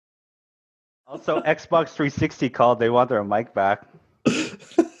Also, Xbox 360 called. They want their mic back.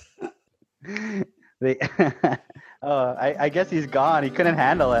 They, I guess he's gone. He couldn't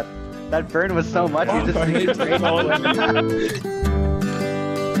handle it. That burn was so much. He just stayed straight.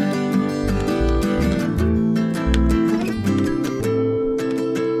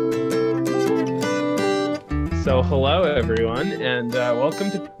 So hello everyone, and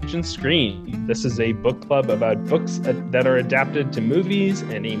welcome to Pigeon Screen. This is a book club about books that are adapted to movies,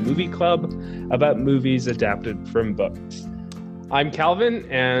 and a movie club about movies adapted from books. I'm Calvin,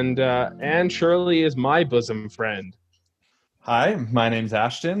 and Anne Shirley is my bosom friend. Hi, my name's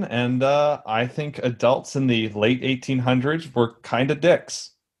Ashton, and I think adults in the late 1800s were kind of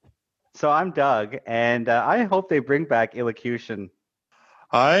dicks. So I'm Doug, and I hope they bring back elocution.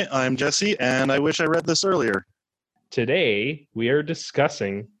 Hi, I'm Jesse, and I wish I read this earlier. Today, we are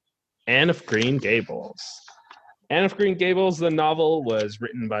discussing Anne of Green Gables. Anne of Green Gables, the novel, was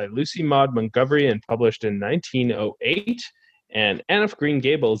written by Lucy Maud Montgomery and published in 1908. And Anne of Green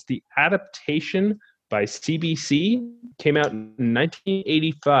Gables, the adaptation by CBC, came out in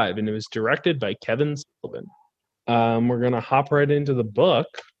 1985, and it was directed by Kevin Sullivan. We're going to hop right into the book.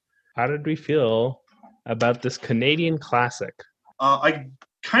 How did we feel about this Canadian classic? I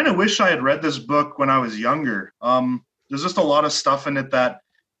kind of wish I had read this book when I was younger. There's just a lot of stuff in it that,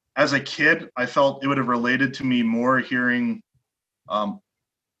 as a kid, I felt it would have related to me more, hearing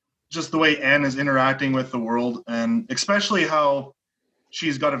just the way Anne is interacting with the world, and especially how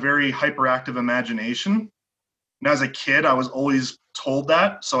she's got a very hyperactive imagination. And as a kid, I was always told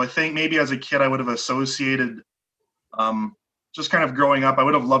that. So I think maybe as a kid, I would have associated, just kind of growing up, I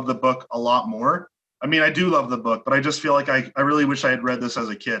would have loved the book a lot more. I mean, I do love the book, but I just feel like I really wish I had read this as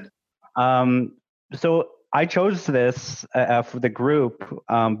a kid. So I chose this for the group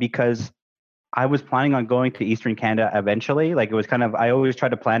because I was planning on going to Eastern Canada eventually. Like, it was kind of, I always try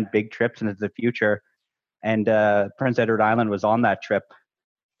to plan big trips into the future, and Prince Edward Island was on that trip.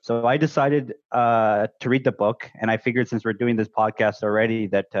 So I decided to read the book, and I figured since we're doing this podcast already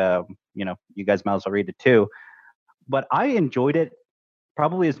that, you guys might as well read it too. But I enjoyed it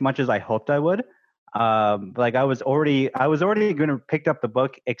probably as much as I hoped I would. Like, I was already going to pick up the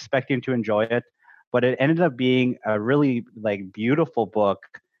book expecting to enjoy it, but it ended up being a really beautiful book,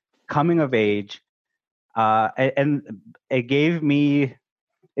 coming of age, and it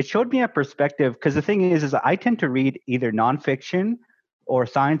showed me a perspective, because the thing is I tend to read either nonfiction or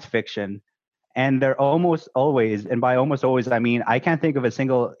science fiction, and they're almost always, and by almost always I mean I can't think of a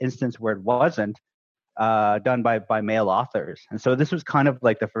single instance where it wasn't done by male authors. And so this was kind of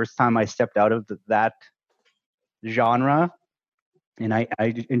like the first time I stepped out of that genre, and I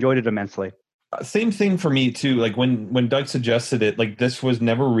enjoyed it immensely. Same thing for me too. Like when Doug suggested it, like, this was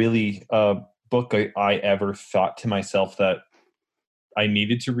never really a book I ever thought to myself that I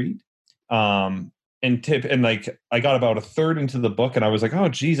needed to read. And I got about a third into the book, and I was like, oh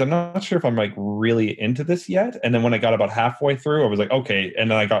geez, I'm not sure if I'm like really into this yet. And then when I got about halfway through, I was like, okay. And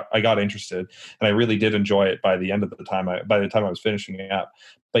then I got interested, and I really did enjoy it by the time I was finishing it up.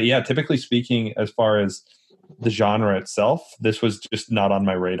 But yeah, typically speaking, as far as the genre itself, this was just not on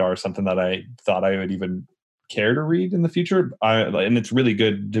my radar, something that I thought I would even care to read in the future. And it's really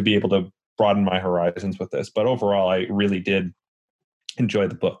good to be able to broaden my horizons with this. But overall, I really did enjoy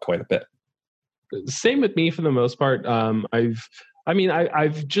the book quite a bit. Same with me for the most part.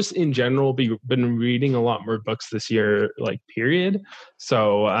 I've just in general been reading a lot more books this year, period.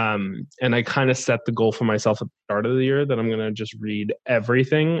 So, and I kind of set the goal for myself at the start of the year that I'm going to just read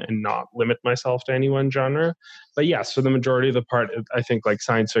everything and not limit myself to any one genre. But yes, for the majority of the part, I think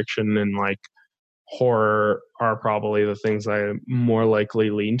science fiction and horror are probably the things I more likely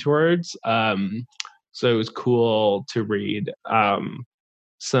lean towards. So it was cool to read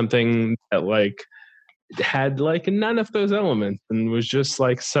something that had none of those elements and was just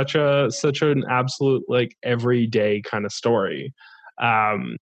such an absolute everyday kind of story.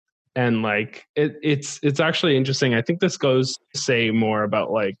 And it's actually interesting. I think this goes to say more about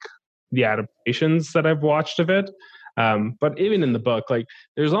the adaptations that I've watched of it. But even in the book,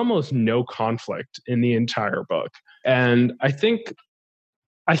 there's almost no conflict in the entire book. And I think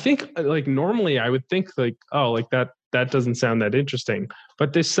normally I would think that doesn't sound that interesting,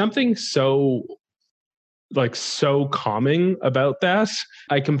 but there's something so calming about that.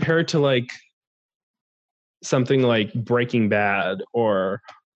 I compare it to something like Breaking Bad or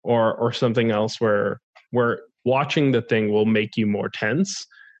something else where watching the thing will make you more tense,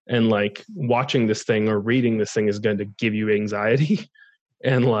 and watching this thing or reading this thing is going to give you anxiety.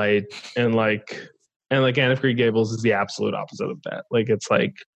 and Anne of Green Gables is the absolute opposite of that.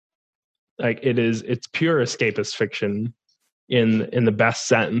 It's pure escapist fiction in the best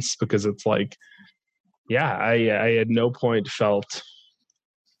sense, because it's like, yeah, I at no point felt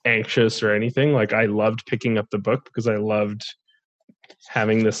anxious or anything. Like, I loved picking up the book because I loved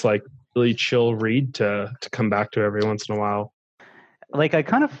having this like really chill read to come back to every once in a while. Like, I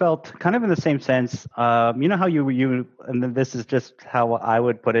kind of felt kind of in the same sense. You know how you and then this is just how I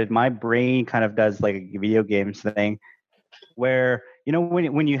would put it. My brain kind of does like a video games thing, where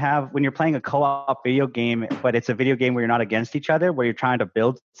when you're playing a co-op video game, but it's a video game where you're not against each other, where you're trying to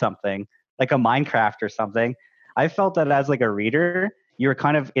build something like a Minecraft or something. I felt that as like a reader, you were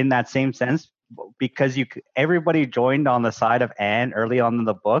kind of in that same sense, because everybody joined on the side of Anne early on in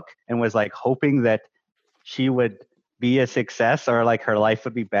the book and was like hoping that she would be a success, or like her life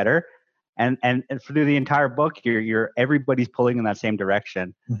would be better. And through the entire book, you're everybody's pulling in that same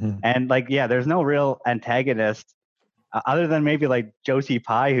direction. Mm-hmm. And like, yeah, there's no real antagonist other than maybe like Josie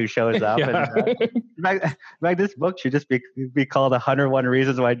Pye, who shows up. Yeah. And like this book should just be called 101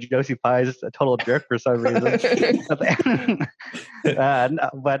 Reasons Why Josie Pye is a total jerk for some reason. But I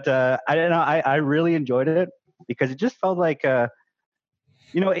don't know. I really enjoyed it because it just felt like as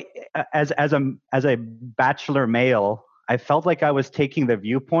a bachelor male, I felt like I was taking the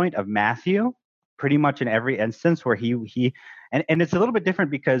viewpoint of Matthew pretty much in every instance, where he and it's a little bit different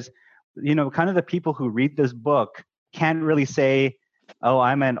because kind of the people who read this book can't really say, oh,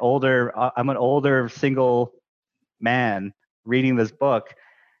 I'm an older single man reading this book.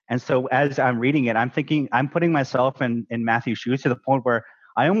 And so as I'm reading it, I'm putting myself in Matthew's shoes to the point where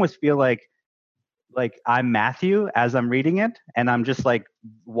I almost feel like I'm Matthew as I'm reading it, and I'm just like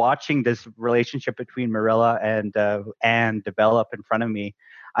watching this relationship between Marilla and Anne develop in front of me.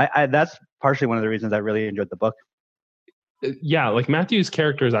 I that's partially one of the reasons I really enjoyed the book. Yeah, like Matthew's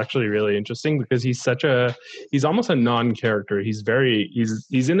character is actually really interesting because he's almost a non-character. He's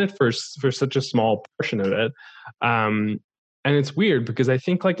in it for such a small portion of it. And it's weird because I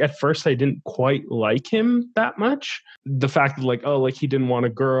think like at first I didn't quite like him that much. The fact that like, oh, like he didn't want a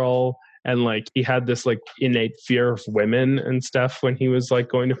girl, and like he had this like innate fear of women and stuff when he was like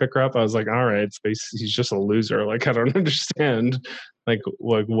going to pick her up. I was like, all right, so he's just a loser. Like, I don't understand like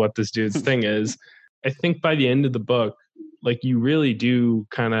what this dude's thing is. I think by the end of the book, like you really do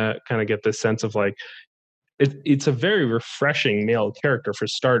kind of get this sense of like it's a very refreshing male character for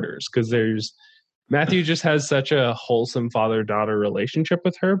starters, because Matthew just has such a wholesome father-daughter relationship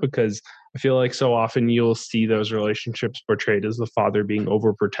with her, because I feel like so often you'll see those relationships portrayed as the father being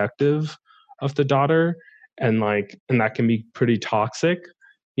overprotective of the daughter, and that can be pretty toxic,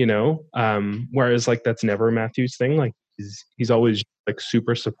 whereas like that's never Matthew's thing. Like he's always like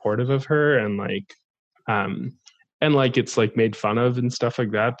super supportive of her, and like it's like made fun of and stuff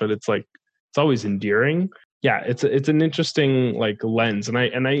like that, but it's like it's always endearing. Yeah, it's an interesting like lens,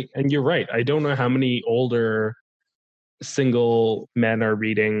 and you're right. I don't know how many older single men are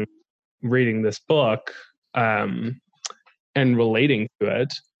reading this book and relating to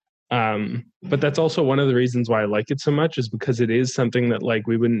it. But that's also one of the reasons why I like it so much, is because it is something that like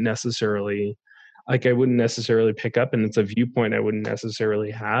I wouldn't necessarily pick up, and it's a viewpoint I wouldn't necessarily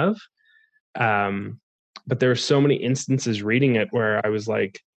have. But there are so many instances reading it where I was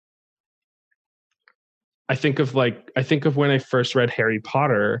like, I think of when I first read Harry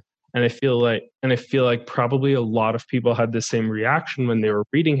Potter, and I feel like probably a lot of people had the same reaction when they were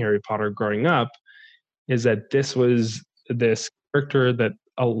reading Harry Potter growing up, is that this was this character that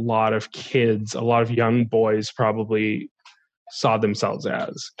a lot of kids, a lot of young boys probably saw themselves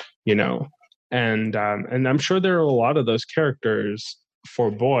as, and I'm sure there are a lot of those characters for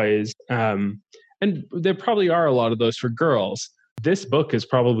boys, and there probably are a lot of those for girls. This book is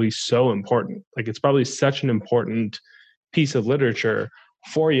probably so important. Like it's probably such an important piece of literature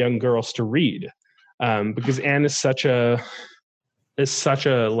for young girls to read, because Anne is such a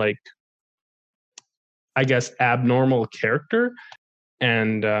like, I guess, abnormal character,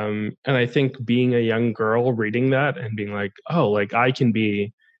 and I think being a young girl reading that and being like, oh, like I can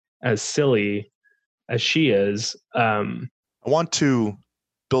be as silly as she is. I want to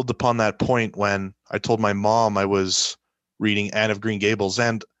build upon that point when I told my mom I was reading Anne of Green Gables,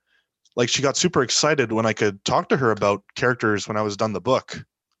 and like she got super excited when I could talk to her about characters when I was done the book. It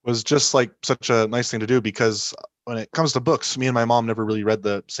was just like such a nice thing to do, because when it comes to books, me and my mom never really read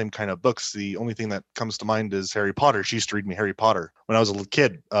the same kind of books. The only thing that comes to mind is Harry Potter. She used to read me Harry Potter when I was a little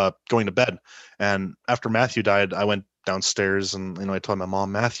kid, going to bed. And after Matthew died, I went downstairs and I told my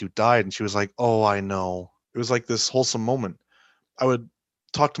mom Matthew died, and she was like, "Oh, I know." It was like this wholesome moment. I would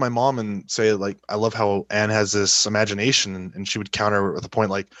talk to my mom and say like, I love how Anne has this imagination, and she would counter with a point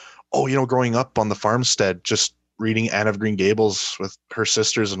like, oh, growing up on the farmstead, just reading Anne of Green Gables with her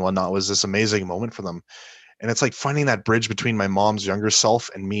sisters and whatnot was this amazing moment for them. And it's like finding that bridge between my mom's younger self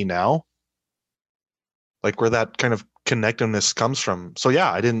and me now, like where that kind of connectedness comes from. So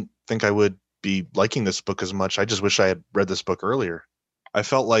yeah, I didn't think I would be liking this book as much. I just wish I had read this book earlier. I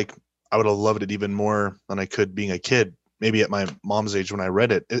felt like I would have loved it even more than I could being a kid, maybe at my mom's age when I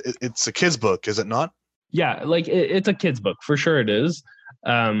read it. It's a kid's book, is it not? Yeah, like it's a kid's book for sure. It is,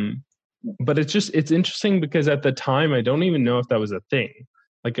 but it's interesting because at the time I don't even know if that was a thing.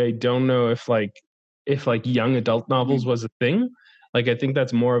 Like I don't know if young adult novels was a thing. Like I think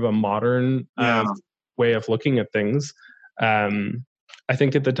that's more of a modern way of looking at things. I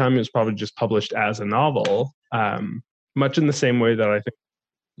think at the time it was probably just published as a novel, much in the same way that I think,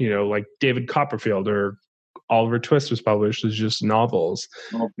 like David Copperfield or Oliver Twist was published as just novels.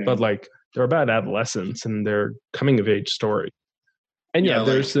 Okay. But like they're about adolescence and they're coming of age story. And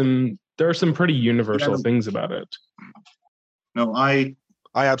there are some pretty universal things about it. No, I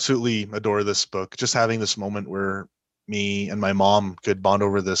absolutely adore this book. Just having this moment where me and my mom could bond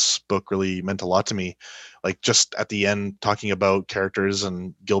over this book really meant a lot to me. Like just at the end, talking about characters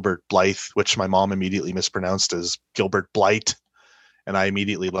and Gilbert Blythe, which my mom immediately mispronounced as Gilbert Blight, and I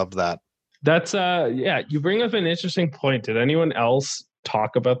immediately loved that. That's you bring up an interesting point. Did anyone else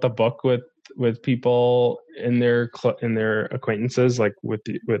talk about the book with people in their acquaintances, like with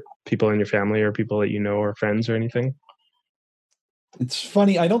people in your family or people that you know or friends or anything? It's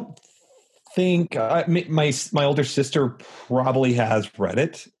funny. I don't think my older sister probably has read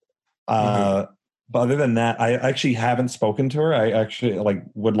it. But other than that, I actually haven't spoken to her. I actually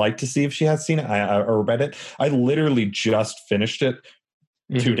would like to see if she has seen it or read it. I literally just finished it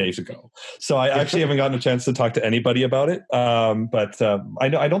 2 days ago, so I actually haven't gotten a chance to talk to anybody about it. But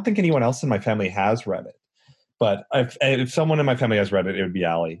I don't think anyone else in my family has read it. But if someone in my family has read it, it would be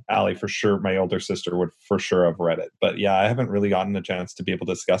Allie. Allie for sure. My older sister would for sure have read it. But yeah, I haven't really gotten a chance to be able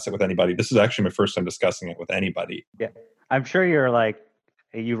to discuss it with anybody. This is actually my first time discussing it with anybody. Yeah, I'm sure you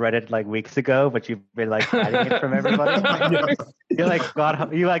read it weeks ago, but you've been hiding it from everybody.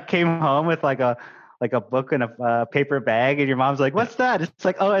 You came home with a book in a paper bag, and your mom's like, "What's that?" It's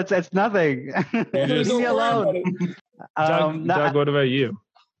like, "Oh, it's nothing. Leave me alone." Doug, what about you?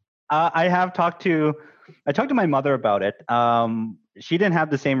 I talked to my mother about it. She didn't have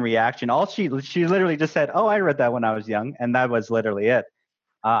the same reaction. She literally just said, "Oh, I read that when I was young," and that was literally it.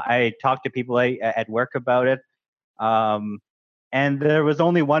 I talked to people at work about it, and there was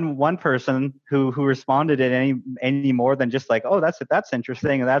only one person who responded it any more than just like, "Oh, that's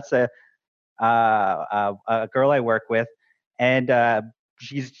interesting." That's a girl I work with, and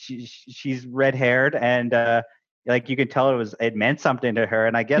she's red haired, and you could tell it meant something to her.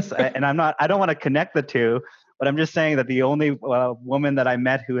 And I guess, and I don't want to connect the two, but I'm just saying that the only woman that I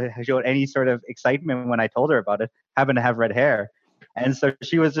met who showed any sort of excitement when I told her about it happened to have red hair. And so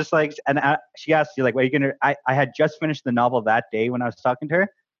she was just like, she asked you, "What are you gonna?" I had just finished the novel that day when I was talking to her,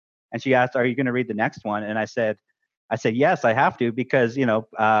 and she asked, "Are you gonna read the next one?" And I said, "Yes, I have to, because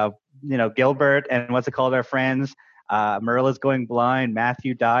Gilbert and what's it called, our friends. Marilla's going blind.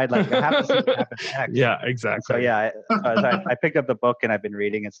 Matthew died. I have to see what happens next." Yeah, exactly. So yeah, I picked up the book and I've been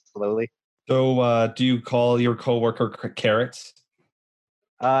reading it slowly. So do you call your coworker Carrots?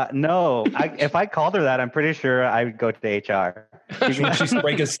 No. If I called her that, I'm pretty sure I would go to HR. She's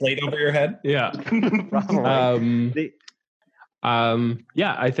break a slate over your head. Yeah. Probably.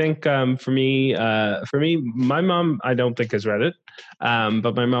 I think for me, my mom, I don't think has read it,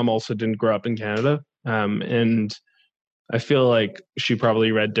 but my mom also didn't grow up in Canada, and I feel like she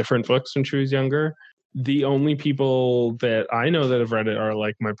probably read different books when she was younger. The only people that I know that have read it are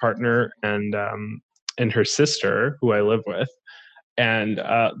my partner and her sister, who I live with. And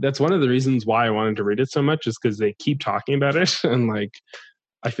that's one of the reasons why I wanted to read it so much, is because they keep talking about it. And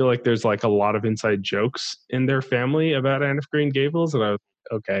I feel like there's a lot of inside jokes in their family about Anne of Green Gables. And I was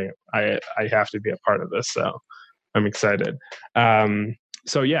okay, I have to be a part of this. So I'm excited.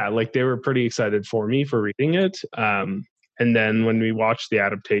 So yeah, they were pretty excited for me for reading it. And then when we watched the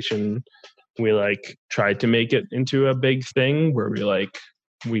adaptation, we tried to make it into a big thing where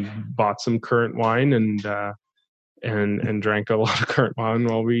we bought some current wine and drank a lot of current wine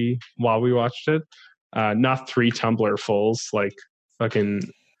while we watched it. Not 3 tumbler fulls like fucking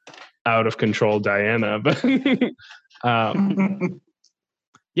out of control Diana, but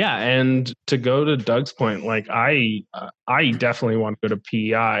yeah. And to go to Doug's point, I definitely want to go to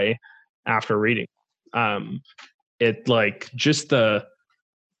PEI after reading. It just the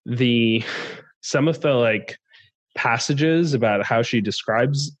some of the passages about how she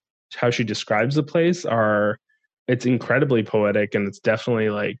describes the place it's incredibly poetic, and it's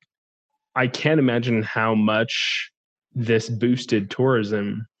definitely I can't imagine how much this boosted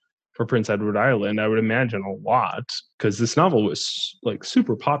tourism for Prince Edward Island. I would imagine a lot, because this novel was like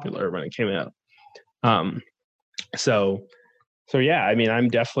super popular when it came out. So yeah, I mean, I'm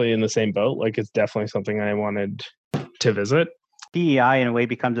definitely in the same boat. Like, it's definitely something I wanted to visit. PEI in a way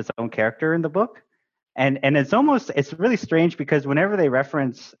becomes its own character in the book. And it's really strange, because whenever they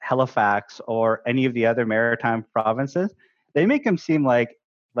reference Halifax or any of the other maritime provinces, they make them seem like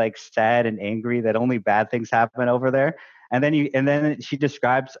sad and angry that only bad things happen over there. And then she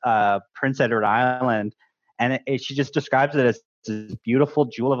describes Prince Edward Island, and she just describes it as this beautiful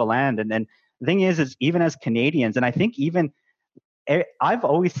jewel of a land. And then the thing is even as Canadians, and I think even I've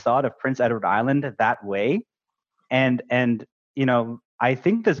always thought of Prince Edward Island that way, and I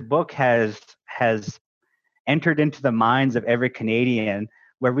think this book has entered into the minds of every Canadian,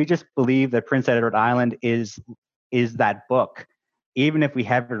 where we just believe that Prince Edward Island is that book, even if we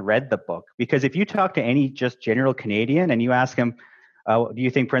haven't read the book. Because if you talk to any just general Canadian and you ask them, do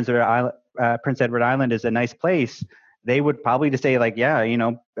you think Prince Edward Island is a nice place? They would probably just say, like, yeah,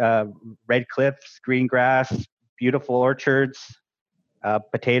 red cliffs, green grass, beautiful orchards,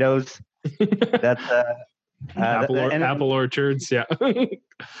 potatoes. That's apple orchards. Yeah.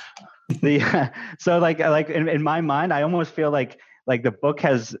 So like in my mind, I almost feel like the book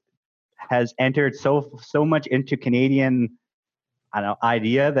has entered so much into Canadian, I don't know,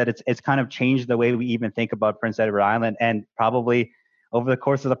 idea that it's kind of changed the way we even think about Prince Edward Island. And probably over the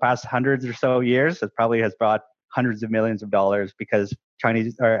course of the past hundreds or so years, it probably has brought hundreds of millions of dollars, because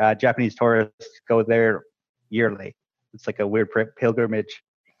Chinese or Japanese tourists go there yearly. It's like a weird pilgrimage.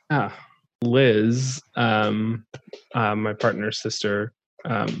 Liz, my partner's sister,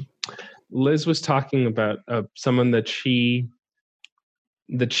 Liz was talking about someone that she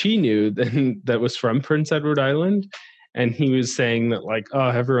knew that was from Prince Edward Island, and he was saying that, like, oh,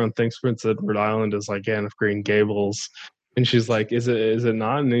 everyone thinks Prince Edward Island is like Anne of Green Gables, and she's like, is it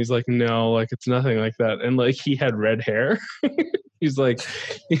not? And he's like, no, like, it's nothing like that. And like, he had red hair. He's like,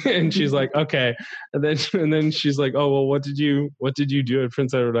 and she's like, okay. And then she's like, oh, well, what did you do at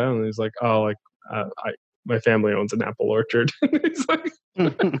Prince Edward Island? And he's like, oh, like, my family owns an apple orchard. It's like,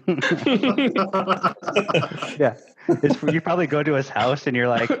 yeah, you probably go to his house and you're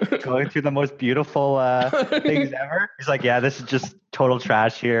like going through the most beautiful things ever. He's like, yeah, this is just total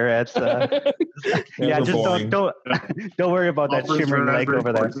trash here. It's yeah, just don't worry about that shimmering lake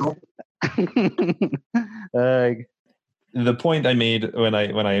over there. The point I made when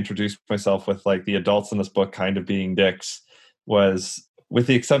I introduced myself with, like, the adults in this book kind of being dicks was, with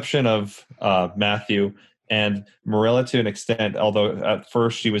the exception of Matthew and Marilla to an extent, although at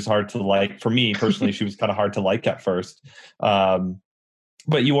first she was hard to like. For me personally, she was kind of hard to like at first. But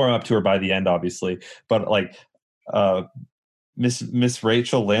you warm up to her by the end, obviously. But like Miss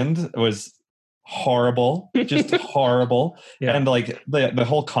Rachel Lynde was horrible, just horrible. Yeah. And like the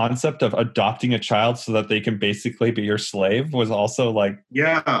whole concept of adopting a child so that they can basically be your slave was also like,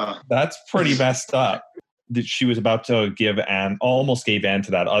 yeah, that's pretty messed up. That she was about to almost gave Anne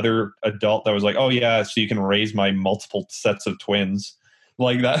to that other adult that was like, oh yeah, so you can raise my multiple sets of twins,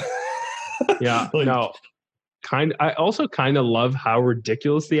 like that. Yeah, like, no. I also kind of love how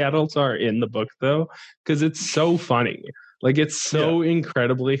ridiculous the adults are in the book, though, because it's so funny. Like, it's so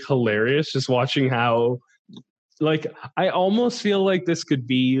incredibly hilarious just watching how, like, I almost feel like this could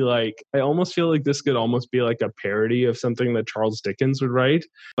almost be like a parody of something that Charles Dickens would write.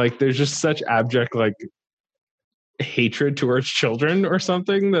 Like, there's just such abject, like, hatred towards children or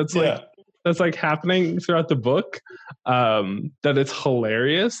something that's like happening throughout the book, that it's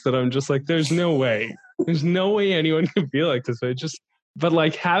hilarious, that I'm just like, there's no way anyone can be like this. But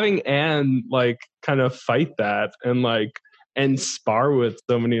like, having Anne like kind of fight that and spar with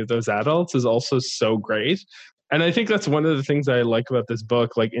so many of those adults is also so great. And I think that's one of the things I like about this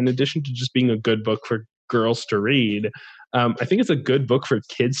book. Like, in addition to just being a good book for girls to read, I think it's a good book for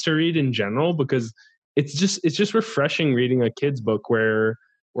kids to read in general, because it's just refreshing reading a kid's book where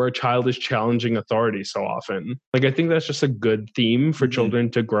a child is challenging authority so often. Like, I think that's just a good theme for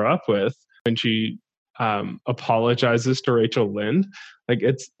children to grow up with. When she apologizes to Rachel Lynde, like,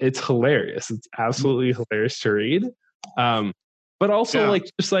 it's hilarious. It's absolutely hilarious to read. But also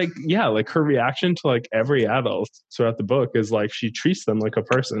like her reaction to like every adult throughout the book is like, she treats them like a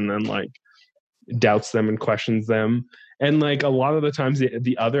person and like doubts them and questions them. And like, a lot of the times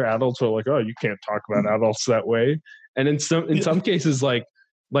the other adults are like, oh, you can't talk about adults that way. And in some cases, like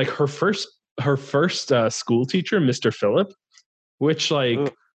her first school teacher, Mr. Phillip, which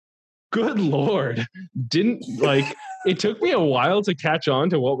like, good Lord, didn't like, it took me a while to catch on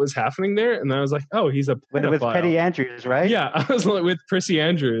to what was happening there. And then I was like, oh, he's a pedophile. With Petty Andrews, right? Yeah. I was like, with Prissy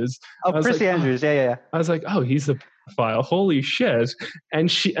Andrews. Oh, Prissy Andrews. Yeah. I was like, oh, he's a file. Holy shit. And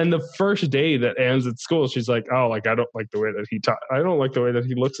the first day that Anne's at school, she's like, oh, like, I don't like the way that I don't like the way that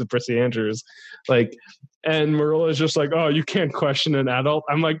he looks at Prissy Andrews. Like, and Marilla's just like, oh, you can't question an adult.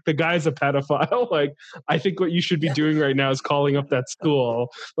 I'm like, the guy's a pedophile. Like, I think what you should be doing right now is calling up that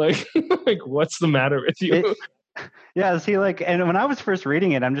school. Like, like, what's the matter with you? Yeah, see, like, and when I was first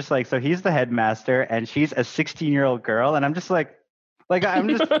reading it, I'm just like, so he's the headmaster and she's a 16-year-old girl. And I'm just like I'm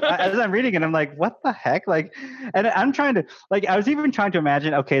just, as I'm reading it, I'm like, what the heck? Like, and I'm trying to, like, I was even trying to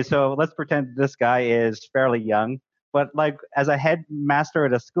imagine, okay, so let's pretend this guy is fairly young, but like, as a headmaster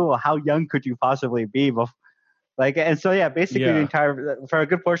at a school, how young could you possibly be? Like, and so, yeah, basically for a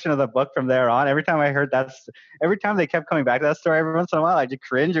good portion of the book from there on, every time I heard every time they kept coming back to that story, every once in a while, I just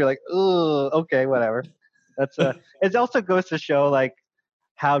cringe. You're like, oh, okay, whatever. That's it also goes to show, like,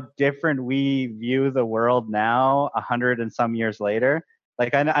 how different we view the world now, 100 and some years later.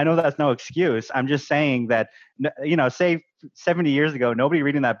 Like, I know that's no excuse. I'm just saying that, say 70 years ago, nobody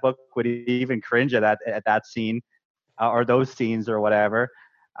reading that book would even cringe at that scene or those scenes or whatever.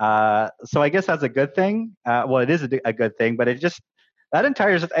 So I guess that's a good thing. Well, it is a good thing, but that's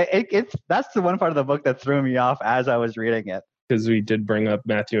the one part of the book that threw me off as I was reading it. Because we did bring up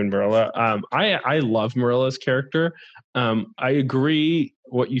Matthew and Marilla. I love Marilla's character. I agree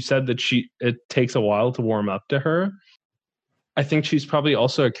what you said, that it takes a while to warm up to her. I think she's probably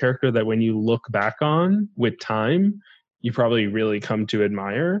also a character that when you look back on with time, you probably really come to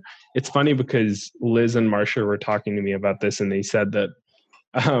admire. It's funny because Liz and Marcia were talking to me about this, and they said that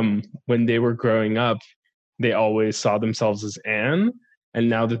when they were growing up, they always saw themselves as Anne, and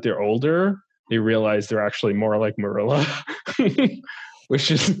now that they're older, they realize they're actually more like Marilla, which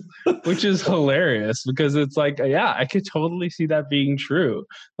is hilarious, because it's like, yeah, I could totally see that being true.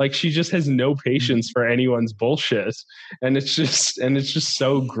 Like, she just has no patience for anyone's bullshit, and it's just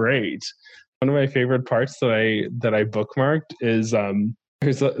so great. One of my favorite parts that I bookmarked is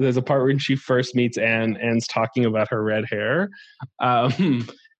there's a part when she first meets Anne. Anne's talking about her red hair,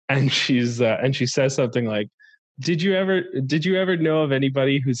 and she says something like, Did you ever know of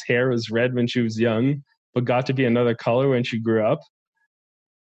anybody whose hair was red when she was young, but got to be another color when she grew up?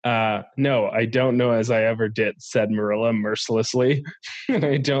 No, I don't know as I ever did, said Marilla mercilessly.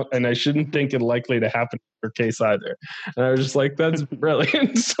 and I shouldn't think it likely to happen in her case either. And I was just like, that's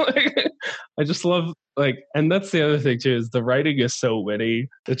brilliant. Like, I just love, like, and that's the other thing too, is the writing is so witty.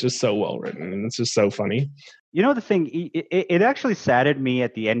 It's just so well written, and it's just so funny. You know, the thing, it actually saddened me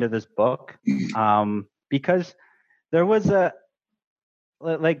at the end of this book, because there was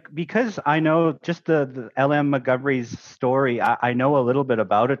because I know just the L.M. Montgomery's story, I know a little bit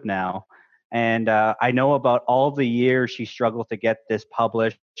about it now. And I know about all the years she struggled to get this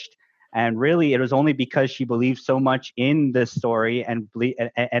published. And really, it was only because she believed so much in this story and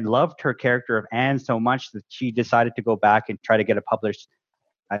loved her character of Anne so much that she decided to go back and try to get it published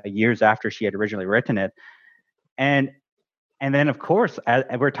years after she had originally written it. And then, of course,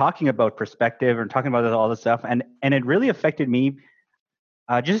 we're talking about perspective and talking about all this stuff, and it really affected me.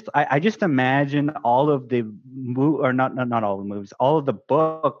 I just imagine all of the not all the movies, all of the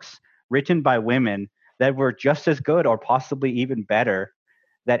books written by women that were just as good or possibly even better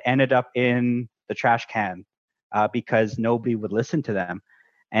that ended up in the trash can because nobody would listen to them.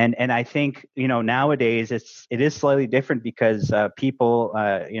 And I think, nowadays it is slightly different because people,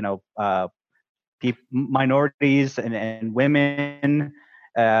 minorities and women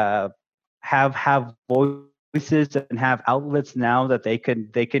have voices and have outlets now that they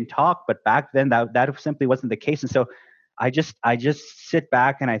can talk, but back then that simply wasn't the case. And so I just sit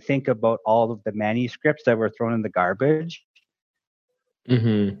back and I think about all of the manuscripts that were thrown in the garbage.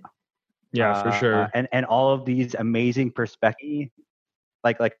 Mm-hmm. Yeah, for sure. And all of these amazing perspectives,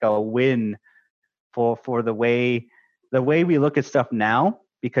 like a win for the way we look at stuff now,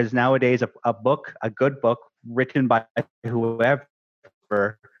 because nowadays a good book written by whoever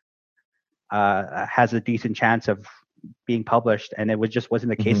has a decent chance of being published, and it wasn't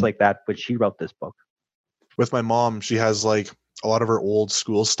the case like that when she wrote this book. With my mom, she has like a lot of her old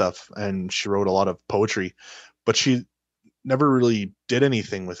school stuff, and she wrote a lot of poetry, but she never really did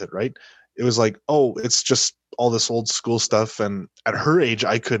anything with it, right? It was like, oh, it's just all this old school stuff, and at her age,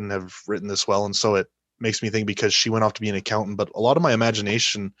 I couldn't have written this well, and so it makes me think, because she went off to be an accountant, but a lot of my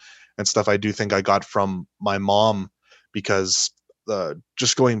imagination and stuff I do think I got from my mom, because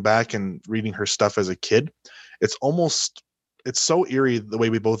just going back and reading her stuff as a kid, it's so eerie the way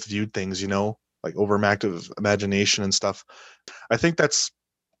we both viewed things, like overactive imagination and stuff. I think that's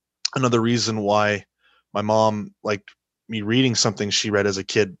another reason why my mom liked me reading something she read as a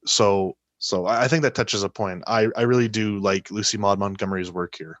kid. So I think that touches a point. I really do like Lucy Maud Montgomery's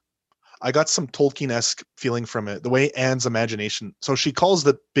work here. I got some Tolkien-esque feeling from it. The way Anne's imagination. So she calls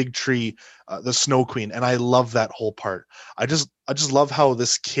the big tree the Snow Queen, and I love that whole part. I just love how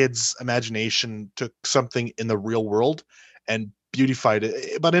this kid's imagination took something in the real world and beautified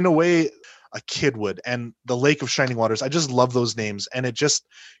it, but in a way a kid would. And the Lake of Shining Waters, I just love those names, and it just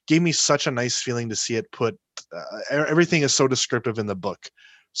gave me such a nice feeling to see it put. Everything is so descriptive in the book.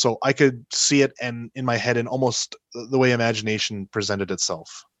 So I could see it and in my head in almost the way imagination presented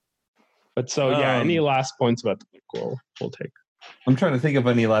itself. But so yeah, any last points about the book we'll take. I'm trying to think of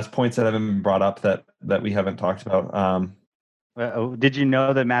any last points that haven't been brought up that we haven't talked about. Did you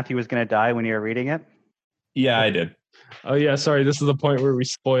know that Matthew was going to die when you were reading it? Yeah, I did. Oh yeah, sorry. This is the point where we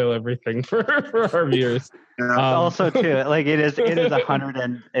spoil everything for our viewers. Yeah. Also, too, like it is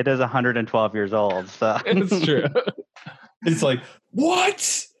 112 years old. So It's true. It's like,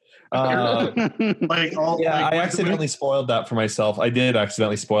 what? Like all, Yeah, like, I accidentally spoiled that for myself. I did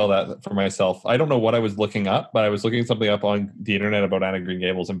accidentally spoil that for myself. I don't know what I was looking up, but I was looking something up on the internet about Anne of Green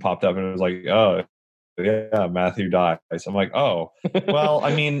Gables and popped up and it was like, oh, yeah, Matthew dies. I'm like, oh, well,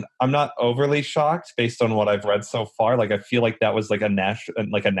 I mean, I'm not overly shocked based on what I've read so far. Like, I feel like that was like a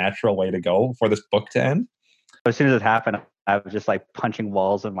natural way to go for this book to end. As soon as it happened, I was just like punching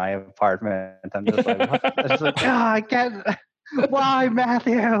walls in my apartment. I'm just like, I was like, oh, I can't. Why,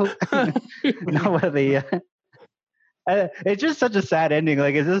 Matthew? No, it's just such a sad ending.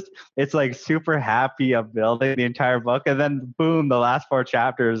 Like, it's like super happy of building the entire book, and then boom, the last 4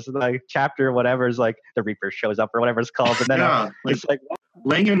 chapters, like chapter whatever is like the Reaper shows up or whatever it's called, and then it's like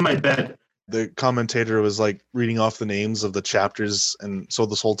laying in my bed. The commentator was like reading off the names of the chapters, and so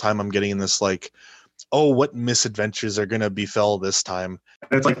this whole time I'm getting in this like, oh, what misadventures are gonna befell this time?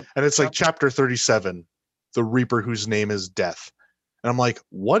 And it's like chapter 37. The Reaper whose name is Death. And I'm like,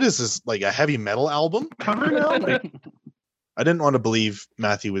 what is this? Like a heavy metal album? cover now. Like, I didn't want to believe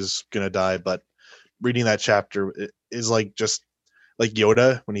Matthew was going to die, but reading that chapter is like just like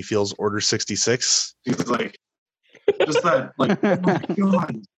Yoda when he feels Order 66. it's like just that, like, oh my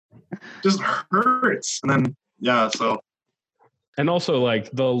god, just hurts. And then yeah, so. And also, like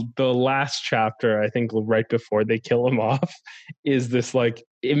the last chapter, I think right before they kill him off, is this like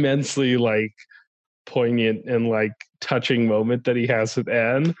immensely like poignant and like touching moment that he has with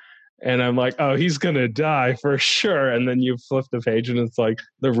Anne, and I'm like, oh, he's gonna die for sure. And then you flip the page and it's like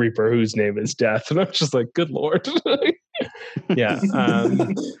the Reaper whose name is Death, and I'm just like, good lord. Yeah.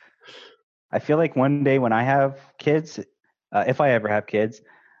 I feel like one day when I have kids, if I ever have kids,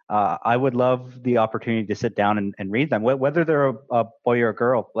 I would love the opportunity to sit down and read them, whether they're a boy or a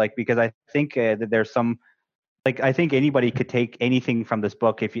girl. Like, because I think that there's some. Like, I think anybody could take anything from this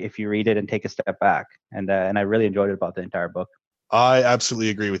book if you read it and take a step back, and I really enjoyed it about the entire book. I absolutely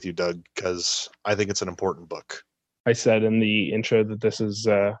agree with you, Doug, because I think it's an important book. I said in the intro that this is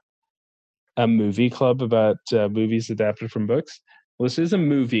a movie club about movies adapted from books. Well, this is a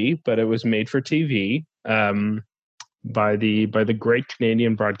movie, but it was made for TV by the Great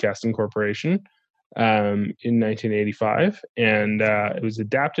Canadian Broadcasting Corporation in 1985, and it was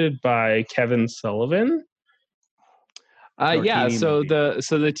adapted by Kevin Sullivan. Yeah, so the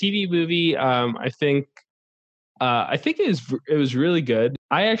TV movie, I think it was really good.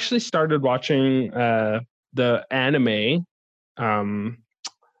 I actually started watching the anime from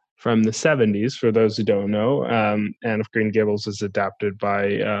the 70s. For those who don't know, Anne of Green Gables is adapted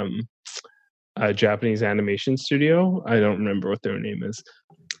by a Japanese animation studio. I don't remember what their name is,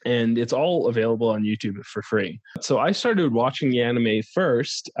 and it's all available on YouTube for free. So I started watching the anime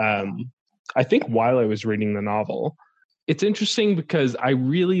first. I think while I was reading the novel. It's interesting because I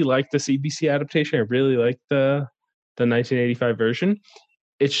really like the CBC adaptation. I really like the 1985 version.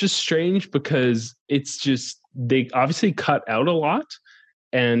 It's just strange because it's just, they obviously cut out a lot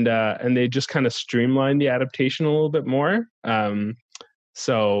and they just kind of streamlined the adaptation a little bit more.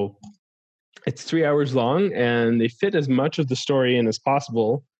 So it's 3 hours long and they fit as much of the story in as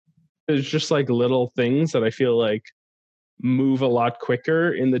possible. There's just like little things that I feel like move a lot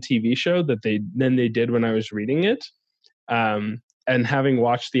quicker in the TV show than they did when I was reading it. And having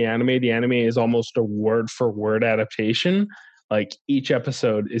watched the anime is almost a word for word adaptation. Like each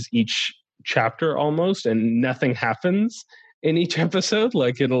episode is each chapter almost, and nothing happens in each episode.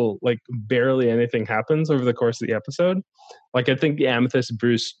 Like it'll like barely anything happens over the course of the episode. Like I think the Amethyst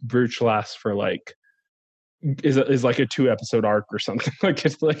Brooch lasts for like is like a 2-episode arc or something. Like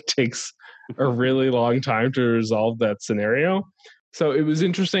it like takes a really long time to resolve that scenario. So it was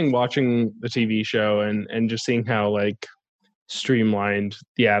interesting watching the TV show and just seeing how like streamlined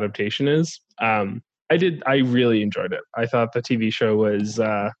the adaptation is. I really enjoyed it. I thought the TV show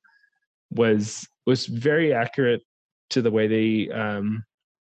was very accurate to the way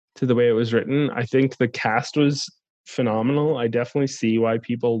to the way it was written. I think the cast was phenomenal. I definitely see why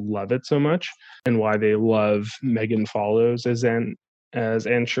people love it so much and why they love Megan Follows as Anne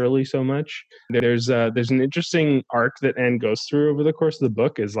Shirley so much. There's an interesting arc that Anne goes through over the course of the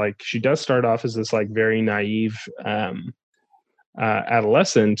book. Is like she does start off as this like very naive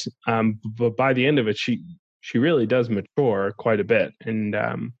adolescent, but by the end of it, she really does mature quite a bit. And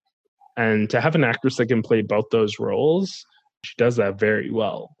to have an actress that can play both those roles, she does that very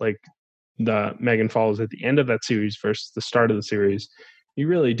well. Like the Megan Follows at the end of that series versus the start of the series, you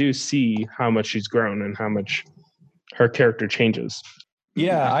really do see how much she's grown and how much her character changes.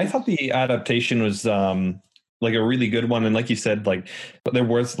 Yeah, I thought the adaptation was like a really good one, and like you said, like there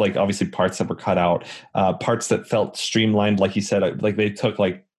was like obviously parts that were cut out, parts that felt streamlined. Like you said, like they took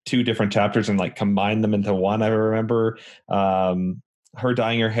like 2 different chapters and like combined them into one. I remember her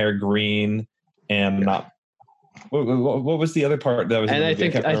dyeing her hair green and not. What was the other part that was? And I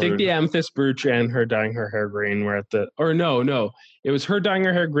think the amethyst brooch and her dyeing her hair green were at the, or no, it was her dyeing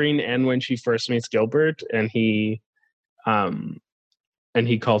her hair green and when she first meets Gilbert and he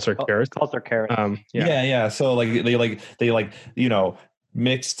calls her Carrot. Calls her Carrot. Yeah. So like they you know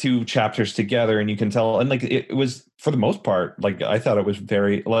mix 2 chapters together, and you can tell. And like it was for the most part, like I thought it was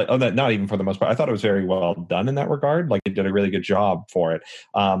very like not even for the most part. I thought it was very well done in that regard. Like it did a really good job for it.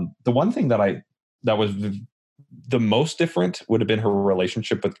 The one thing that was the most different would have been her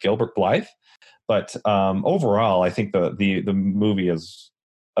relationship with Gilbert Blythe, but overall, I think the movie is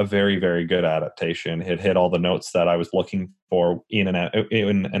a very, very good adaptation. It hit all the notes that I was looking for in an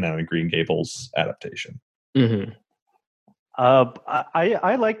Anne of Green Gables adaptation. Mm-hmm.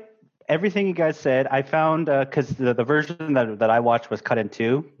 I like everything you guys said. I found because the version that I watched was cut in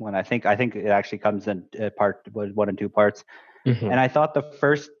 2. When I think it actually comes in was 1 and 2 parts. Mm-hmm. And I thought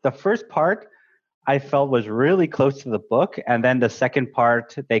the first part I felt was really close to the book, and then the second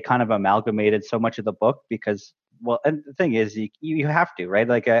part they kind of amalgamated so much of the book because, well, and the thing is you have to, right?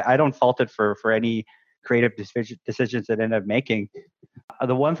 Like I don't fault it for any creative decisions that end up making.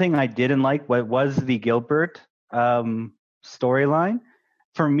 The one thing I didn't like was the Gilbert storyline.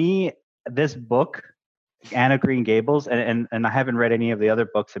 For me, this book, Anne of Green Gables, and I haven't read any of the other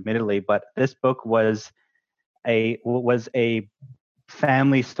books, admittedly, but this book was a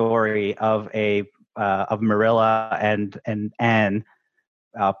family story of Marilla and Anne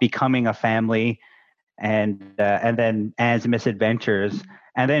becoming a family, and then Anne's misadventures,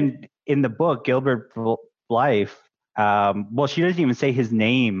 and then in the book Gilbert Blythe, well, she doesn't even say his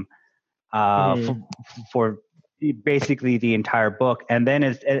name for basically the entire book, and then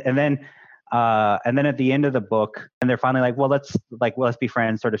at the end of the book, and they're finally like, well, let's be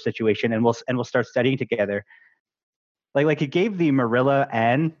friends, sort of situation, and we'll start studying together. Like it gave the Marilla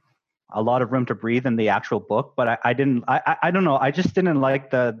Anne a lot of room to breathe in the actual book, but I don't know. I just didn't like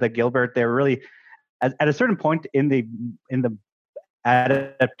the Gilbert. They're really at a certain point in the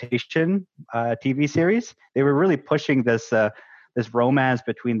adaptation TV series, they were really pushing this romance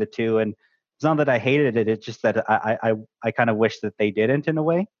between the two, and it's not that I hated it. It's just that I kind of wish that they didn't in a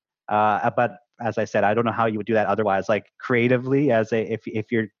way. But as I said, I don't know how you would do that otherwise, like creatively,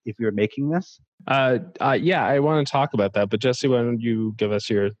 if you're making this. Yeah, I want to talk about that, but Jesse, why don't you give us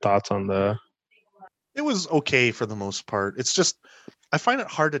your thoughts on the? It was okay for the most part. It's just I find it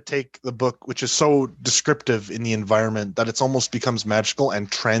hard to take the book, which is so descriptive in the environment that it's almost becomes magical,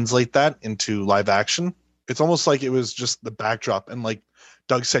 and translate that into live action. It's almost like it was just the backdrop, and like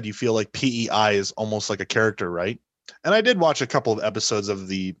Doug said, you feel like PEI is almost like a character, right? And I did watch a couple of episodes of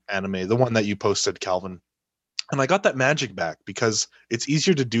the anime, the one that you posted, Calvin. And I got that magic back because it's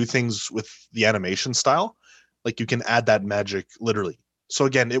easier to do things with the animation style. Like you can add that magic literally. So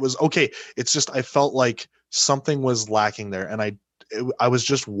again, it was okay. It's just I felt like something was lacking there, and I was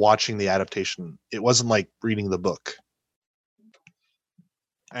just watching the adaptation. It wasn't like reading the book.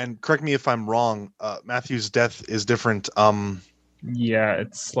 And correct me if I'm wrong, Matthew's death is different. Yeah,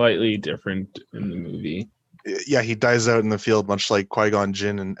 it's slightly different in the movie. Yeah, he dies out in the field, much like Qui-Gon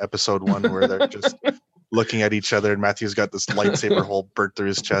Jinn in episode 1, where they're just looking at each other, and Matthew's got this lightsaber hole burnt through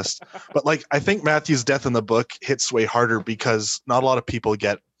his chest. But like, I think Matthew's death in the book hits way harder because not a lot of people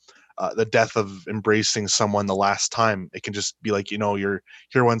get the death of embracing someone the last time. It can just be like, you're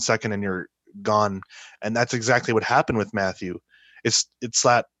here 1 second and you're gone. And that's exactly what happened with Matthew. It's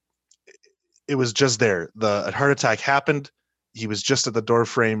that it was just there. The heart attack happened. He was just at the door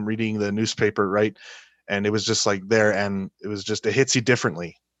frame reading the newspaper, right? And it was just like there, and it was just, it hits you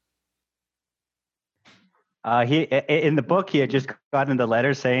differently. He in the book he had just gotten the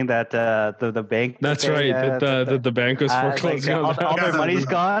letter saying that the bank. That's they, right. That the bank was like, foreclosing on all their Yeah, money's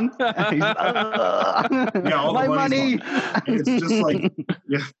gone. He's, all the my money's money. And it's just like,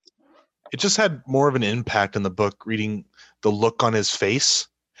 yeah, It just had more of an impact in the book reading the look on his face,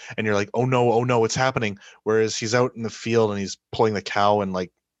 and you're like, oh no, it's happening. Whereas he's out in the field and he's pulling the cow and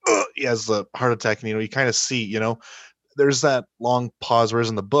like he has the heart attack, and you kind of see, there's that long pause. Whereas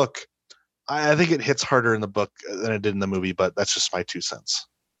in the book, I think it hits harder in the book than it did in the movie, but that's just my 2 cents.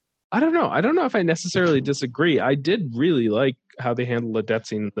 I don't know. I don't know if I necessarily disagree. I did really like how they handled the death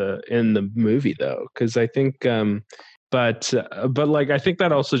scene in the movie, though, because I think, but like I think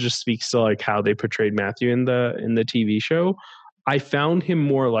that also just speaks to like how they portrayed Matthew in the TV show. I found him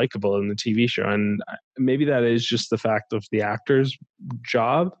more likable in the TV show, and maybe that is just the fact of the actor's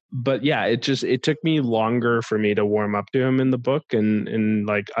job. But yeah, it took me longer for me to warm up to him in the book and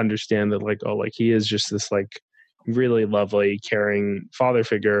like understand that like, oh, like he is just this like really lovely, caring father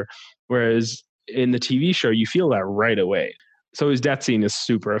figure, whereas in the TV show you feel that right away. So his death scene is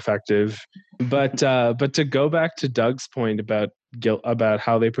super effective. But to go back to Doug's point about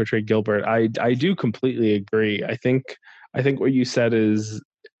how they portray Gilbert, I do completely agree. I think what you said is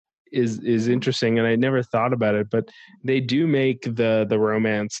interesting, and I never thought about it, but they do make the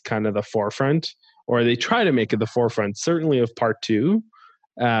romance kind of the forefront, or they try to make it the forefront, certainly of part 2,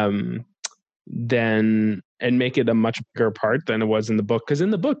 then and make it a much bigger part than it was in the book. Because in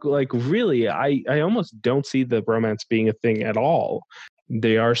the book, like really, I almost don't see the romance being a thing at all.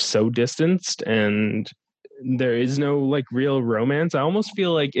 They are so distanced, and there is no like real romance. I almost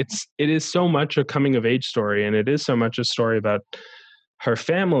feel like it is so much a coming of age story, and it is so much a story about her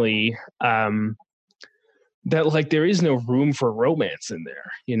family, that like there is no room for romance in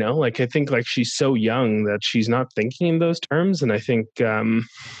there. Like I think like she's so young that she's not thinking in those terms, and I think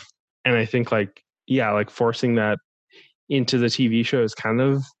like, yeah, like forcing that into the TV show is kind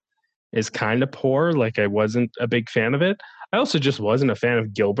of poor. Like I wasn't a big fan of it. I also just wasn't a fan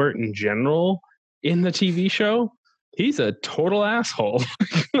of Gilbert in general in the TV show. He's a total asshole.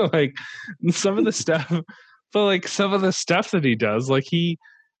 Like some of the stuff, but like some of the stuff that he does, like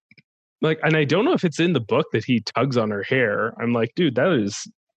and I don't know if it's in the book that he tugs on her hair. I'm like, dude, that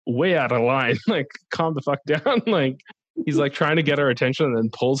is way out of line. Like, calm the fuck down. Like, he's like trying to get her attention and then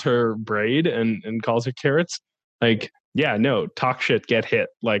pulls her braid and calls her carrots. Like, yeah, no, talk shit, get hit.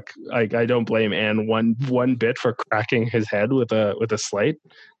 Like I don't blame Anne one bit for cracking his head with a slate.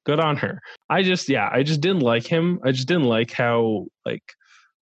 Good on her. I just didn't like him. I just didn't like how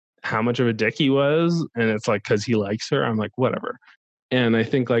much of a dick he was. And it's like, cause he likes her. I'm like, whatever. And I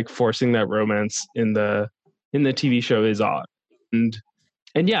think like forcing that romance in the TV show is odd. And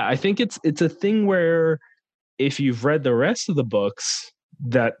yeah, I think it's a thing where if you've read the rest of the books,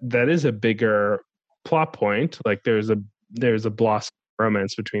 that is a bigger plot point. Like there's a blossom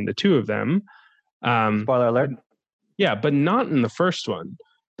romance between the two of them. Spoiler alert. Yeah, but not in the first one.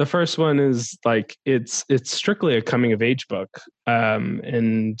 The first one is like it's strictly a coming of age book.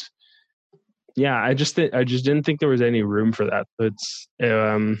 And yeah, I just didn't think there was any room for that. It's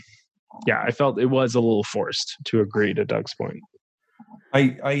yeah, I felt it was a little forced, to agree to Doug's point.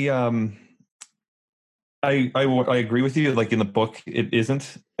 I agree with you. Like in the book, it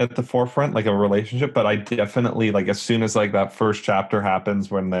isn't at the forefront, like a relationship, but I definitely like as soon as like that first chapter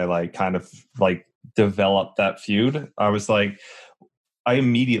happens when they like kind of like develop that feud, I was like, I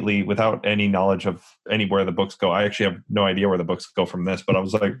immediately, without any knowledge of anywhere the books go, I actually have no idea where the books go from this, but I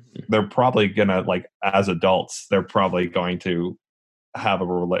was like, they're probably gonna like as adults, they're probably going to have a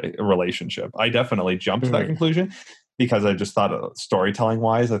relationship. I definitely jumped to that conclusion because I just thought storytelling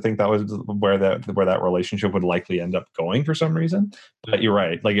wise, I think that was where that relationship would likely end up going for some reason. But you're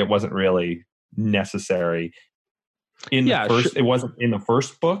right, like it wasn't really necessary in the first. It wasn't in the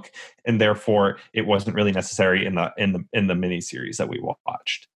first book, and therefore it wasn't really necessary in the miniseries that we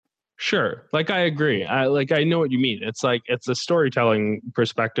watched. Sure, like I agree. I know what you mean. It's like it's a storytelling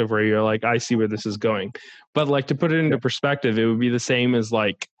perspective where you're like, I see where this is going. But like to put it into perspective, it would be the same as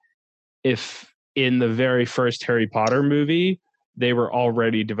like if in the very first Harry Potter movie they were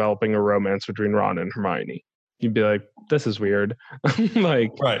already developing a romance between Ron and Hermione. You'd be like, this is weird.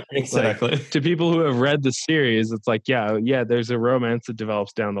 Like, right, exactly. Like, to people who have read the series, it's like, yeah, there's a romance that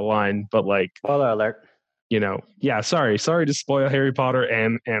develops down the line, but like, spoiler alert. Yeah, sorry to spoil Harry Potter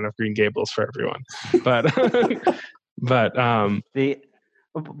and Anne of Green Gables for everyone, but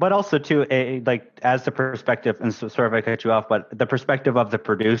but also too, like as the perspective, and so sorry if I cut you off, but the perspective of the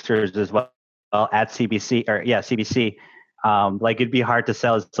producers as well at CBC. Like it'd be hard to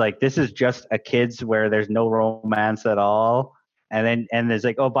sell. It's like this is just a kids where there's no romance at all, and there's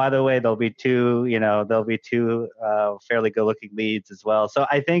like, oh, by the way, there'll be two fairly good looking leads as well. So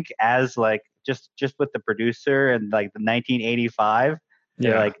I think as like just with the producer and like the 1985,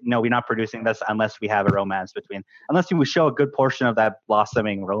 they're like, no, we're not producing this unless we have a romance unless we show a good portion of that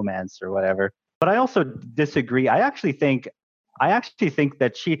blossoming romance or whatever. But I also disagree. I actually think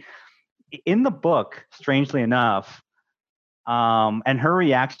that she, in the book, strangely enough, and her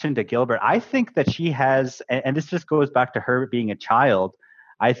reaction to Gilbert, I think that she has, and this just goes back to her being a child.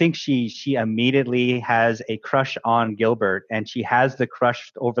 I think she immediately has a crush on Gilbert, and she has the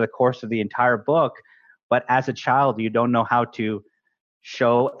crush over the course of the entire book. But as a child, you don't know how to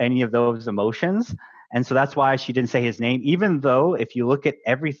show any of those emotions. And so that's why she didn't say his name, even though if you look at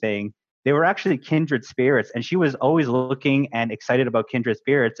everything, they were actually kindred spirits. And she was always looking and excited about kindred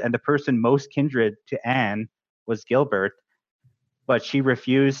spirits. And the person most kindred to Anne was Gilbert. But she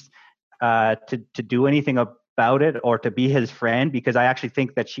refused to do anything about it or to be his friend, because I actually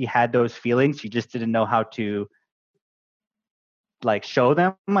think that she had those feelings. She just didn't know how to like show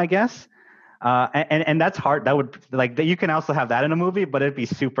them, I guess. And that's hard. That would like you can also have that in a movie, but it'd be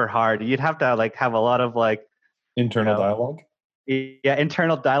super hard. You'd have to like have a lot of like internal dialogue. Yeah,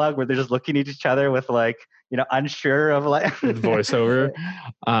 internal dialogue where they're just looking at each other with like, unsure of like voiceover.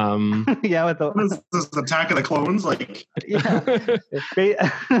 Yeah, with this is Attack of the Clones, like. Yeah.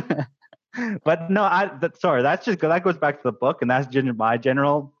 But no, that goes back to the book, and that's my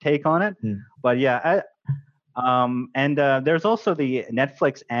general take on it. But yeah, and there's also the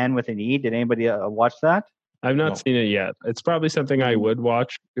Netflix Anne with an E. Did anybody watch that? I've not seen it yet. It's probably something I would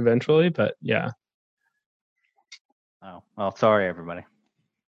watch eventually, but yeah. Oh, well, sorry, everybody.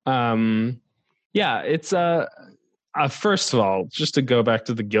 Yeah, it's first of all, just to go back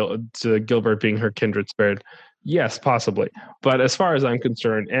to to Gilbert being her kindred spirit. Yes, possibly. But as far as I'm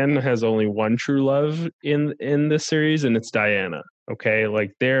concerned, Anne has only one true love in this series, and it's Diana. Okay,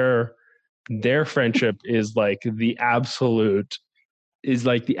 like their friendship is like the absolute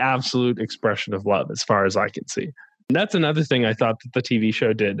expression of love, as far as I can see. And that's another thing I thought that the TV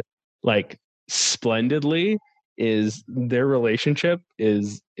show did like splendidly. Is their relationship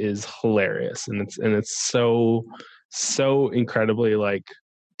is hilarious, and it's so incredibly like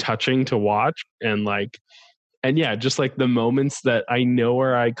touching to watch, and yeah, just like the moments that I know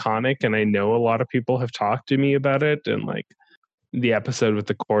are iconic, and I know a lot of people have talked to me about it, and like the episode with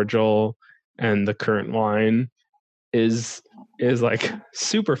the cordial and the currant wine is like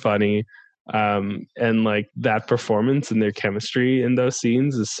super funny, and like that performance and their chemistry in those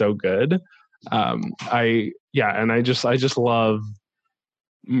scenes is so good. And I just love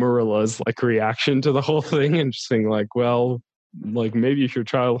Marilla's like reaction to the whole thing, and just saying like, well, like maybe if your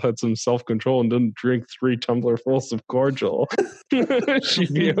child had some self-control and didn't drink 3 tumblerfuls of cordial,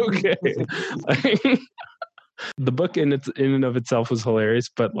 she'd be okay. The book in and of itself was hilarious,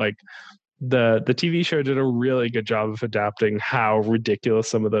 but like the TV show did a really good job of adapting how ridiculous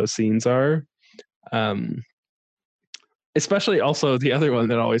some of those scenes are. Especially also the other one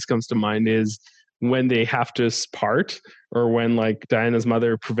that always comes to mind is when they have to part, or when like Diana's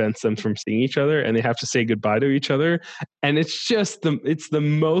mother prevents them from seeing each other and they have to say goodbye to each other. And it's just the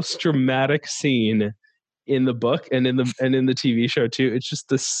most dramatic scene in the book and in the TV show too. It's just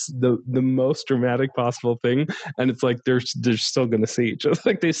the most dramatic possible thing. And it's like they're still going to see each other.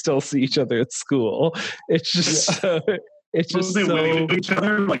 Like they still see each other at school. It's just it's just they so wave at each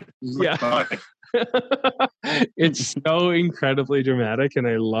other like yeah. It's so incredibly dramatic, and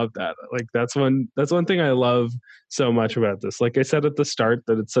I love that. Like that's one thing I love so much about this. Like I said at the start,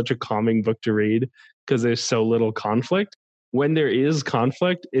 that it's such a calming book to read because there's so little conflict. When there is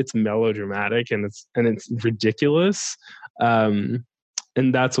conflict, it's melodramatic and it's ridiculous, and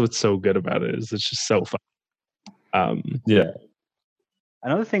that's what's so good about it. Is it's just so fun. Yeah.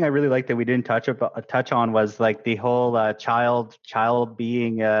 Another thing I really liked that we didn't touch on was like the whole child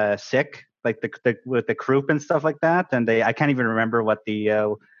being sick, like the with the croup and stuff like that. And I can't even remember what the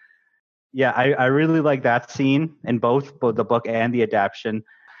I really like that scene in both the book and the adaptation.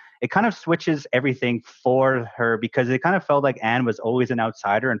 It kind of switches everything for her, because it kind of felt like Anne was always an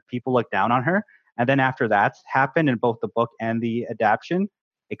outsider and people looked down on her. And then after that happened in both the book and the adaptation,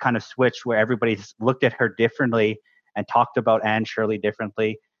 it kind of switched where everybody looked at her differently and talked about Anne Shirley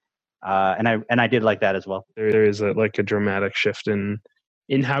differently. And I did like that as well. There is a dramatic shift in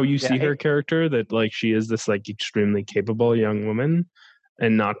how you see her character, that like she is this like extremely capable young woman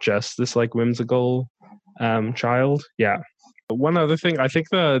and not just this like whimsical child. Yeah. One other thing, I think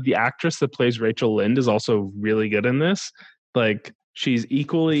the actress that plays Rachel Lynde is also really good in this. Like she's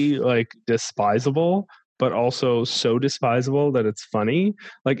equally like despisable, but also so despisable that it's funny.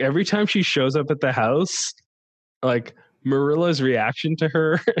 Like every time she shows up at the house, like Marilla's reaction to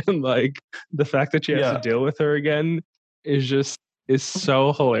her and like the fact that she has to deal with her again is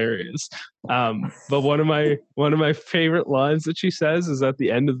so hilarious. But one of my favorite lines that she says is at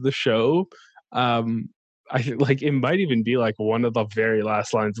the end of the show. I think like it might even be like one of the very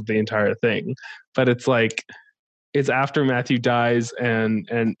last lines of the entire thing, but it's like it's after Matthew dies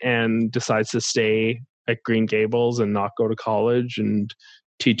and decides to stay at Green Gables and not go to college and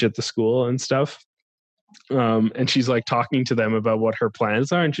teach at the school and stuff. And she's like talking to them about what her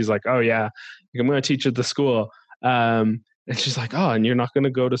plans are, and she's like, "Oh yeah, I'm going to teach at the school." And she's like, "Oh, and you're not going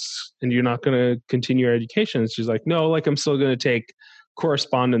to and you're not going to continue your education?" And she's like, "No, like I'm still going to take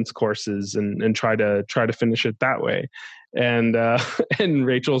correspondence courses and try to finish it that way." And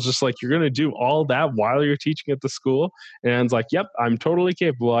Rachel's just like, "You're going to do all that while you're teaching at the school?" And Anne's like, "Yep, I'm totally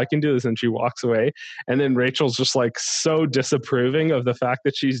capable. I can do this." And she walks away. And then Rachel's just like so disapproving of the fact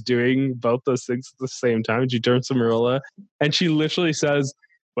that she's doing both those things at the same time. She turns to Marilla and she literally says,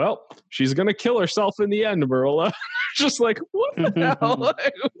 "Well, she's going to kill herself in the end, Marilla." Just like, what the hell?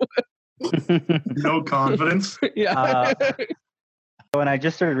 No confidence. Yeah. When I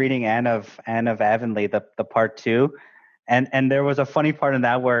just started reading Anne of Avonlea, the part 2, and there was a funny part in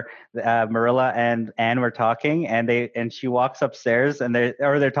that where Marilla and Anne were talking, and she walks upstairs, and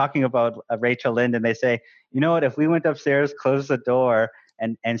they're talking about Rachel Lynde, and they say, "You know what? If we went upstairs, closed the door,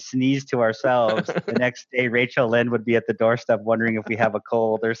 and sneezed to ourselves, the next day Rachel Lynde would be at the doorstep wondering if we have a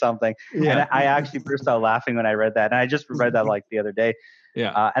cold or something." Yeah. And I actually burst out laughing when I read that, and I just read that like the other day.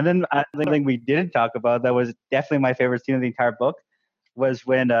 Yeah. And then the thing we didn't talk about that was definitely my favorite scene of the entire book was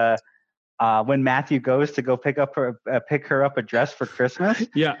when Matthew goes to go pick her up a dress for Christmas.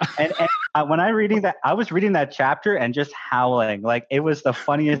 Yeah. And when I was reading that chapter and just howling. Like it was the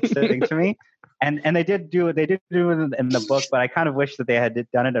funniest thing to me. And they did do it in the book, but I kind of wish that they had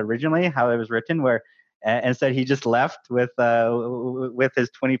done it originally, how it was written, where instead he just left with his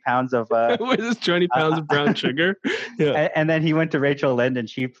 20 pounds of with his 20 pounds of brown sugar. Yeah. And then he went to Rachel Lynde and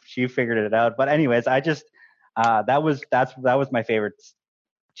she figured it out. But anyways, I just that was my favorite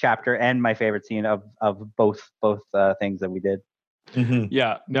chapter and my favorite scene of both things that we did. Mm-hmm.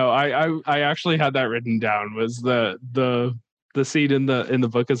 Yeah, no, I actually had that written down. Was the scene in the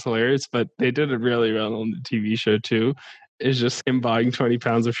book is hilarious, but they did it really well on the TV show too. Is just him buying 20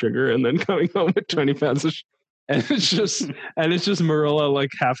 pounds of sugar and then coming home with 20 pounds of and it's just Marilla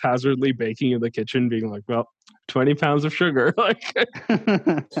like haphazardly baking in the kitchen, being like, "Well, 20 pounds of sugar." like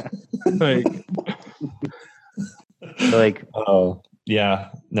oh yeah,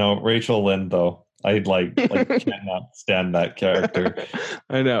 no, Rachel Lynde though. I cannot stand that character.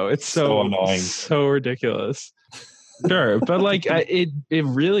 I know, it's so annoying, so ridiculous. Sure, but like it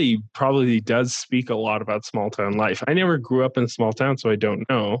really probably does speak a lot about small town life. I never grew up in a small town, so I don't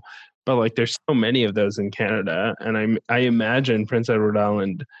know. But like, there's so many of those in Canada, and I imagine Prince Edward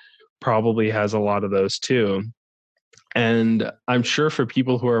Island probably has a lot of those too. And I'm sure for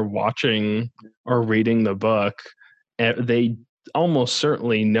people who are watching or reading the book, they almost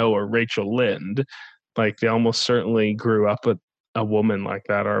certainly know a Rachel Lynde. Like they almost certainly grew up with a woman like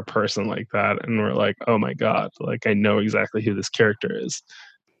that or a person like that, and we're like, "Oh my god, like I know exactly who this character is."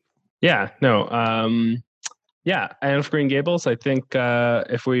 Yeah, no, yeah, Anne of Green Gables. I think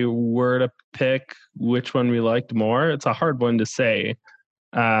if we were to pick which one we liked more, it's a hard one to say.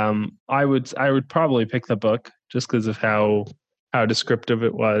 I would probably pick the book just because of how descriptive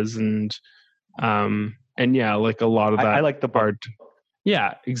it was, and yeah, like a lot of that. I like the part.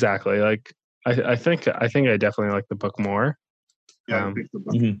 Yeah, exactly. Like I think I definitely like the book more. Yeah, I pick the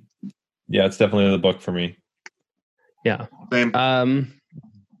book. Mm-hmm. Yeah, it's definitely the book for me. Yeah. Same.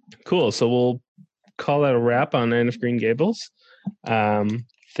 Cool. So we'll call that a wrap on Anne of Green Gables.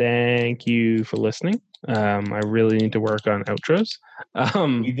 Thank you for listening. I really need to work on outros.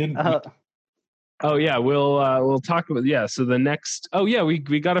 We didn't. Oh yeah, we'll talk about So the next. Oh yeah, we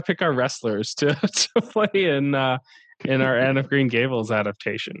got to pick our wrestlers to play in our Anne of Green Gables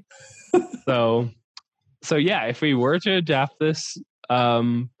adaptation. So yeah, if we were to adapt this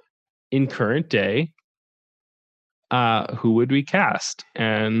in current day, who would we cast,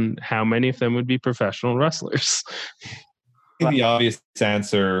 and how many of them would be professional wrestlers? The obvious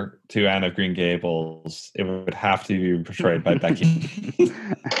answer to Anne of Green Gables, it would have to be portrayed by Becky.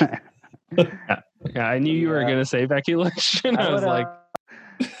 Yeah, I knew you were going to say Becky Lynch, and I was like,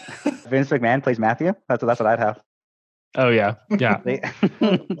 Vince McMahon plays Matthew. That's what I'd have. Oh yeah.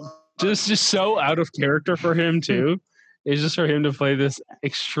 just so out of character for him too. It's just for him to play this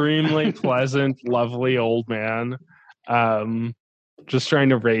extremely pleasant, lovely old man, just trying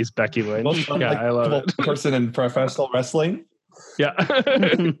to raise Becky Lynch. Yeah, I love it. Person in professional wrestling. Yeah.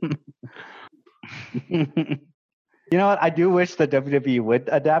 You know what? I do wish the WWE would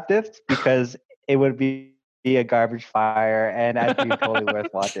adapt it because it would be a garbage fire and I'd be totally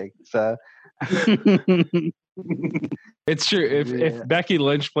worth watching. So It's true. If Becky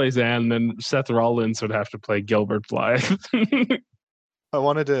Lynch plays Anne, then Seth Rollins would have to play Gilbert Blythe. I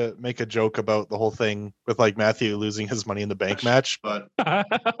wanted to make a joke about the whole thing with like Matthew losing his Money in the Bank match, but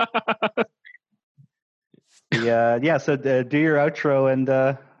yeah. So do your outro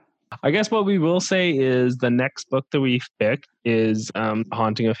and. I guess what we will say is the next book that we've picked is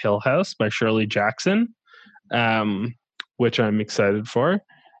Haunting of Hill House by Shirley Jackson, which I'm excited for.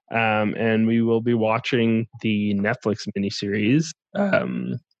 And we will be watching the Netflix miniseries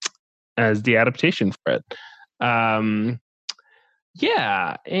as the adaptation for it.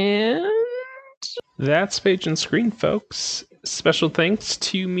 Yeah, and that's Page and Screen, folks. Special thanks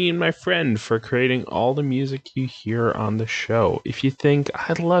to me and my friend for creating all the music you hear on the show. If you think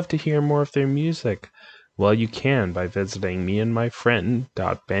I'd love to hear more of their music, well, you can by visiting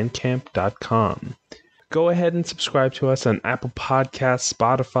meandmyfriend.bandcamp.com. Go ahead and subscribe to us on Apple Podcasts,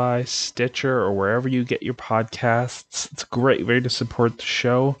 Spotify, Stitcher, or wherever you get your podcasts. It's a great way to support the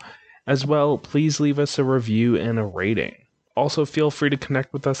show. As well, please leave us a review and a rating. Also, feel free to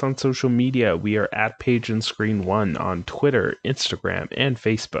connect with us on social media. We are at Page and Screen 1 on Twitter, Instagram, and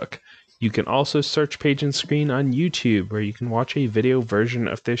Facebook. You can also search Page and Screen on YouTube, where you can watch a video version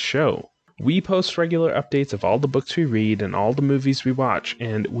of this show. We post regular updates of all the books we read and all the movies we watch,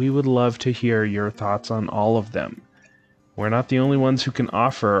 and we would love to hear your thoughts on all of them. We're not the only ones who can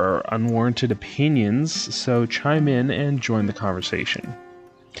offer our unwarranted opinions, so chime in and join the conversation.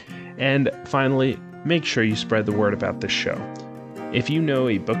 And finally, make sure you spread the word about this show. If you know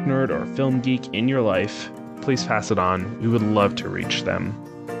a book nerd or film geek in your life, please pass it on. We would love to reach them.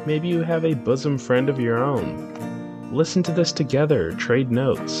 Maybe you have a bosom friend of your own. Listen to this together, trade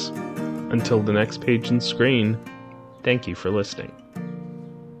notes. Until the next Page and Screen, thank you for listening.